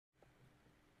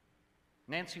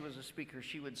Nancy was a speaker.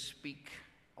 She would speak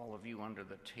all of you under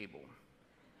the table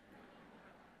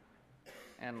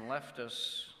and left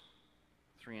us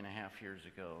 3.5 years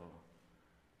ago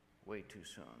way too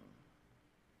soon.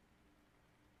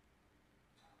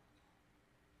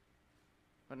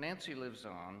 But Nancy lives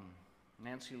on.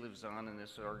 Nancy lives on in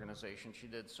this organization. She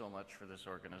did so much for this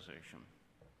organization.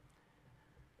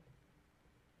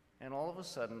 And all of a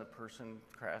sudden, the person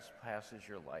passes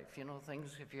your life. You know,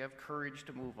 things, if you have courage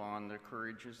to move on, the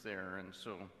courage is there. And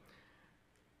so,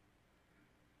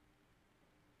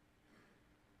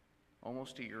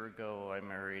 almost a year ago, I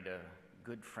married a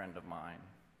good friend of mine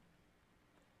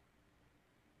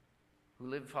who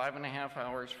lived 5.5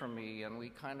 hours from me, and we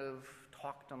kind of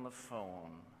talked on the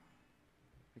phone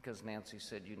because Nancy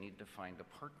said, you need to find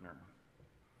a partner.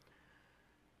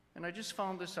 And I just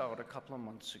found this out a couple of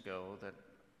months ago, that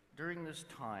during this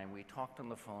time, we talked on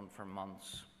the phone for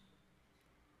months,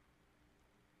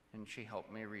 and she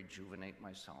helped me rejuvenate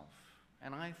myself.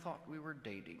 And I thought we were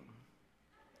dating.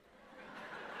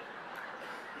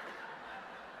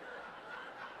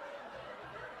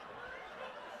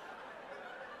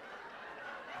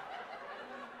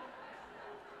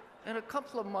 And a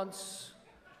couple of months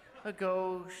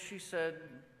ago, she said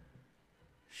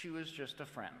she was just a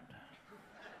friend.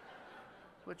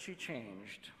 But she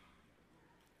changed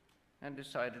and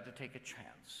decided to take a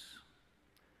chance.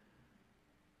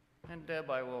 And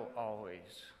Deb, I will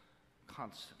always,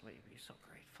 constantly be so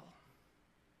grateful.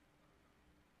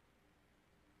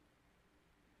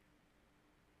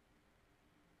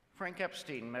 Frank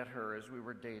Epstein met her as we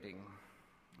were dating,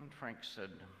 and Frank said,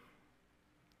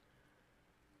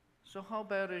 so how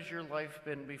bad has your life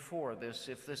been before this,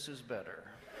 if this is better?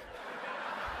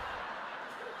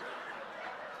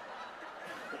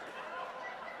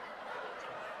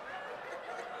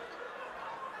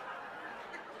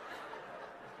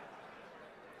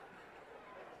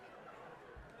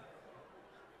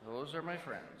 Those are my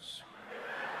friends.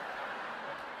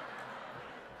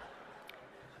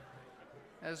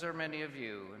 As are many of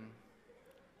you. And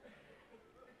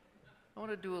I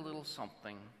want to do a little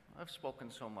something. I've spoken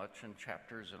so much in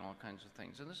chapters and all kinds of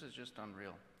things, and this is just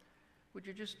unreal. Would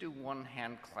you just do one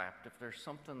hand clap if there's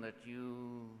something that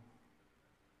you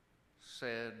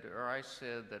said or I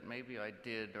said that maybe I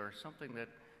did, or something that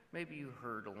maybe you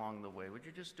heard along the way? Would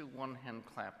you just do one hand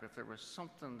clap if there was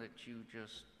something that you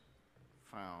just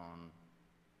found?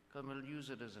 I'm going to use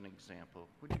it as an example.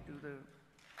 Would you do that?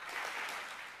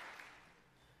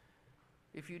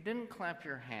 If you didn't clap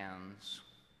your hands,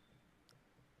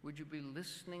 would you be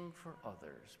listening for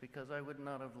others? Because I would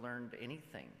not have learned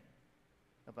anything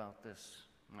about this,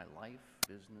 my life,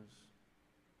 business,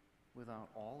 without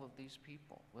all of these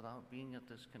people, without being at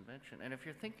this convention. And if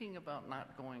you're thinking about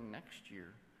not going next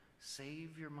year,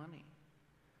 save your money.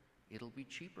 It'll be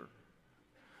cheaper.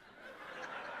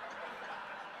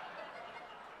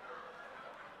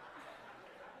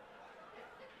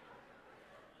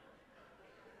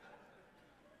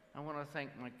 I want to thank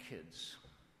my kids.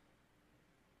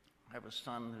 I have a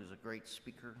son who's a great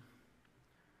speaker,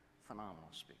 phenomenal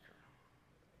speaker,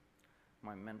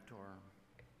 my mentor.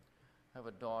 I have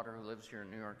a daughter who lives here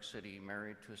in New York City,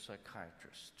 married to a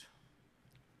psychiatrist.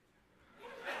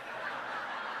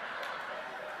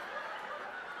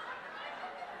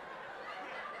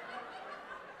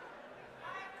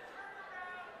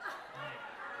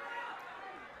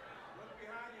 Look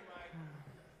behind you, Mike.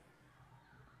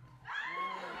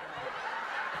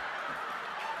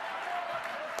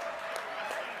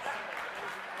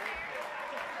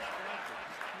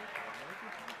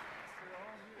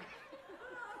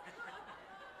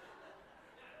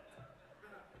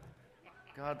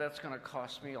 God, that's going to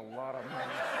cost me a lot of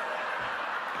money.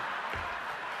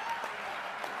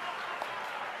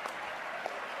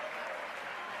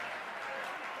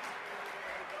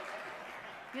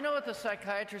 You know what the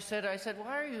psychiatrist said? I said,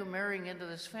 why are you marrying into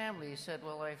this family? He said,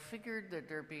 well, I figured that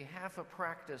there'd be half a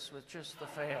practice with just the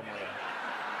family.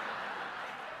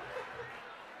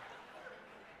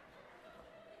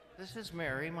 This is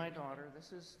Mary, my daughter.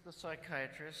 This is the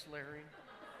psychiatrist, Larry.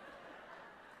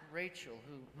 Rachel,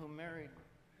 who married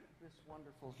this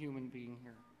wonderful human being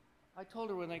here. I told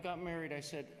her when they got married, I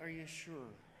said, are you sure?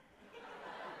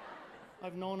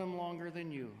 I've known him longer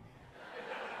than you.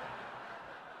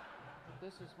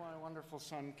 This is my wonderful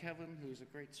son, Kevin, who's a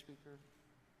great speaker.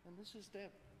 And this is Deb.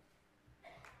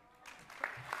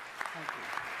 Thank you.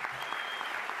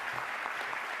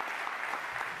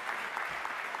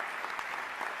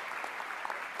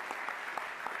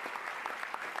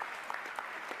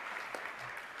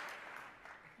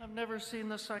 I've never seen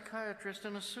the psychiatrist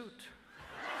in a suit.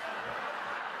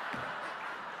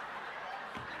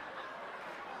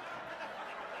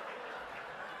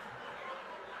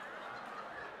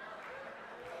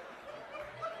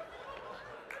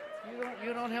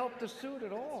 You don't help the suit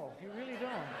at all. You really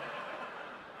don't.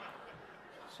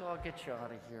 So I'll get you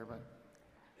out of here, but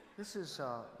this is,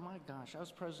 my gosh, I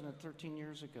was president 13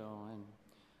 years ago, and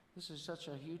this is such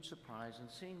a huge surprise, and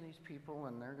seeing these people,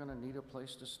 and they're gonna need a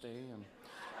place to stay, and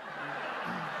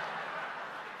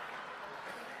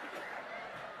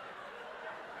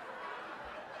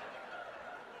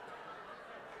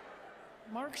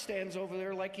Mark stands over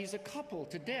there like he's a couple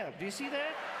to Deb. Do you see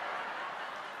that?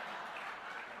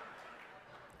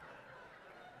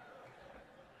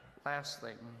 Last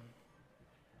thing.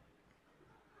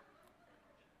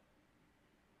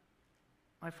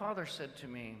 My father said to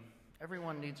me,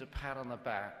 everyone needs a pat on the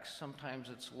back. Sometimes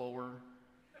it's lower,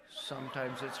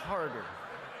 sometimes it's harder.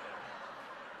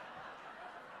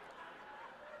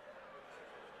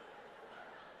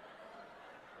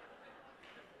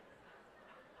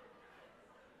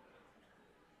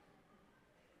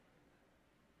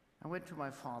 I went to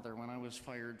my father when I was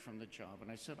fired from the job,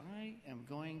 and I said, I am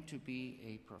going to be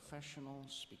a professional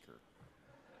speaker.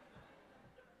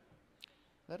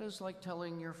 That is like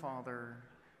telling your father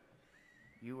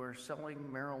you are selling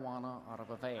marijuana out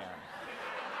of a van.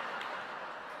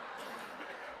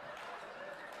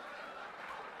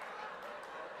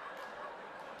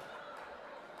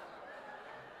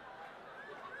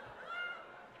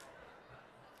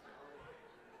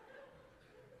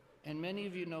 And many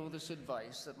of you know this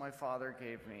advice that my father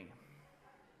gave me.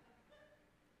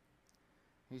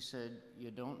 He said,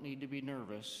 you don't need to be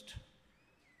nervous.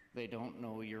 They don't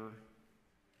know your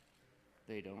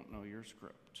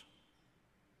script.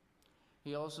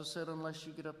 He also said, unless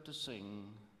you get up to sing,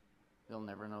 they'll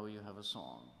never know you have a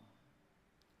song.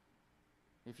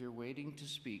 If you're waiting to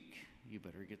speak, you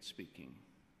better get speaking.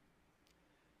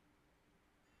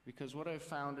 Because what I've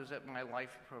found is that my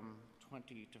life from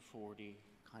 20 to 40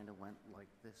 kind of went like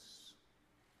this.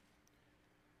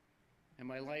 And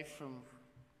my life from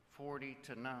 40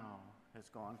 to now has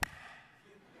gone.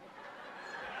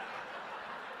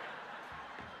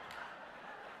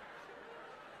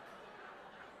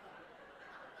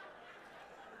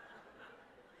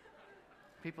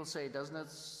 People say, doesn't it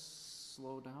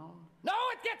slow down? No,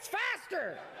 it gets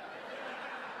faster!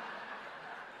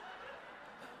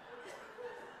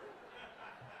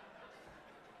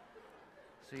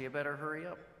 So you better hurry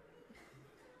up.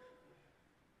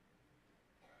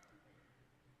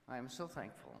 I am so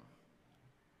thankful.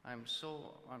 I'm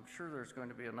sure there's going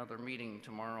to be another meeting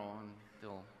tomorrow and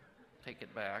they'll take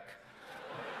it back.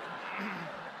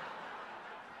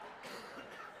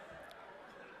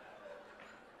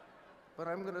 But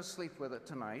I'm going to sleep with it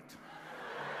tonight.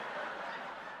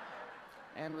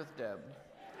 And with Deb.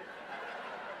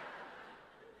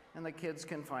 And the kids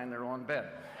can find their own bed.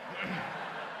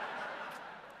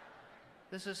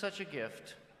 This is such a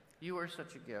gift. You are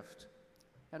such a gift.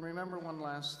 And remember one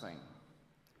last thing.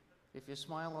 If you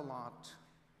smile a lot,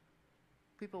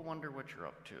 people wonder what you're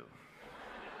up to.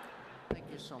 Thank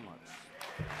you so much.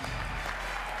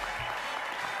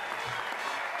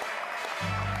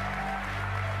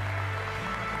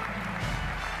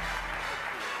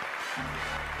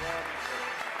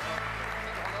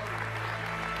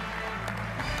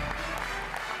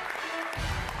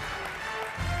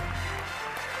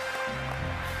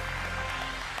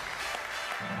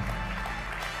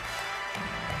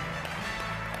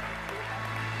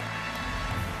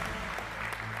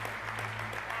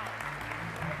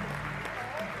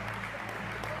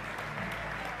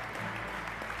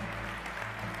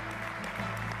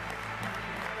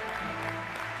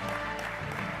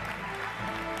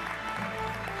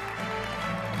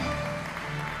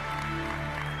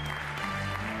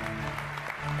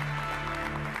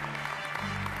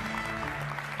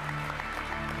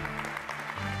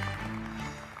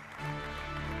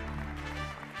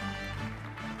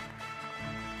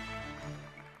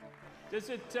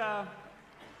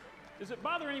 Does it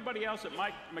bother anybody else that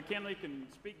Mike McKinley can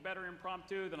speak better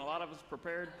impromptu than a lot of us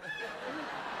prepared?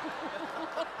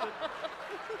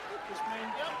 Just me?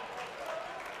 Yep.